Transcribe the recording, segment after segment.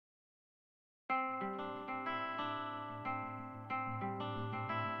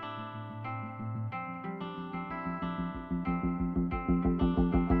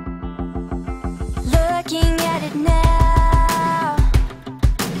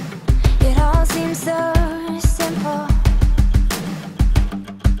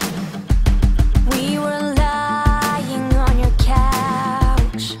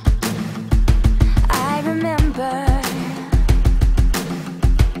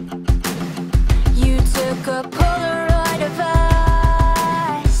took a Polaroid of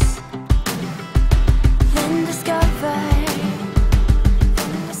us, then discovered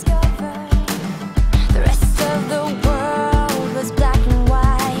the rest of the world was black and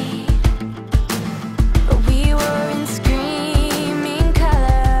white, but we were in screaming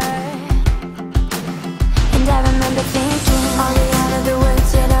color. And I remember thinking, are we out of the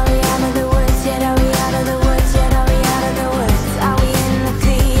woods yet? Are we out of the woods yet? Are we out of the woods yet? Are we out of the woods? Are we in the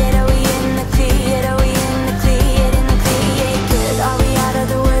clear? Are we in the clear? Are we in the clear? In the clear, good. Are we out of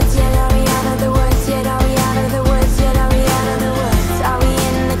the woods yet? Are we out of the woods yet? Are we out of the woods yet? Are we out of the woods? Are we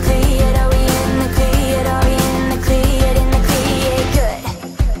in the clear? Are we in the clear? Are we in the clear? In the clear, good.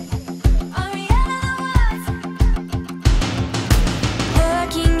 Are we out of the woods?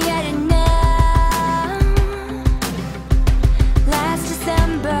 Looking at it now. Last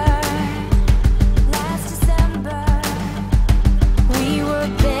December, we were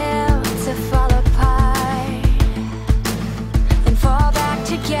built to fall apart and fall back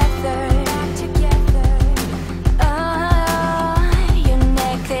together. Oh, your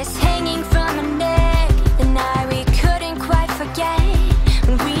necklace hanging from my neck, the night we couldn't quite forget.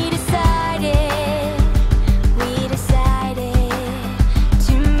 When we decided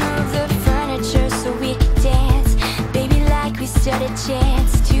to move the furniture so we could dance, baby, like we stood a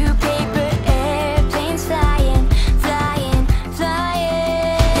chance. Two paper airplanes flying.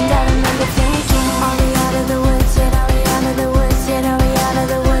 And I remember thinking, are we out of the woods yet? Are we out of the woods yet? Are we out of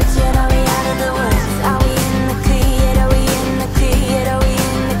the woods yet? Are we out of the woods? Are we in the clear? Are we in the clear? Are we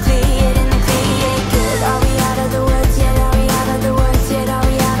in the clear? In the clear, good. Are we out of the woods yet? Are we out of the woods yet? Are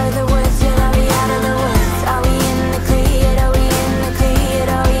we out of the woods yet? Are we out of the woods? Are we in the clear? Are we in the clear?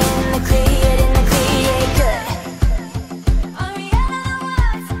 Are we in the clear? In the clear, good. Are we out of the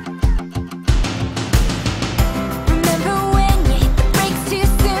woods? Remember when you hit the brakes too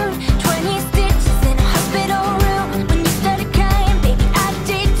soon? 20 stitches in a hospital room. When you started crying, baby, I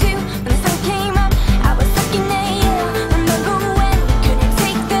did too. When the sun came up, I was looking at you. Remember when we couldn't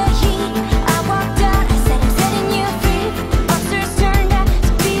take the heat? I walked out, I said I'm setting you free. Officers turned out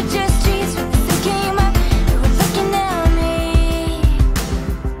to be just trees. When the sun came up, you were looking at me.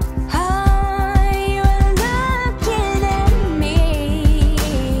 Oh, you were looking at me.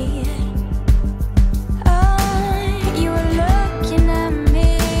 Oh, you were looking at me.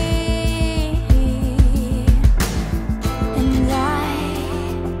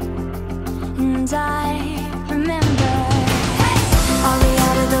 And I remember. Are we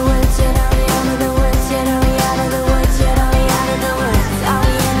out of the woods yet? Are we out of the woods yet? Are we out of the woods yet? Are we out of the woods? Are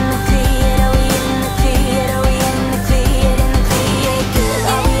we in the clear? Are we in the clear? Are we in the clear? In the clear, good.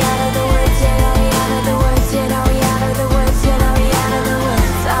 Are we out of the woods yet? Are we out of the woods yet? Are we out of the woods yet? Are we out of the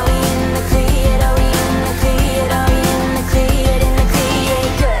woods? Are we in the clear? Are we in the clear? Are we in the clear? In the clear,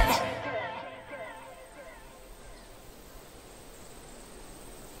 good.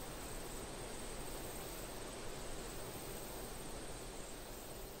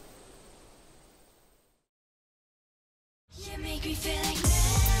 You make me feel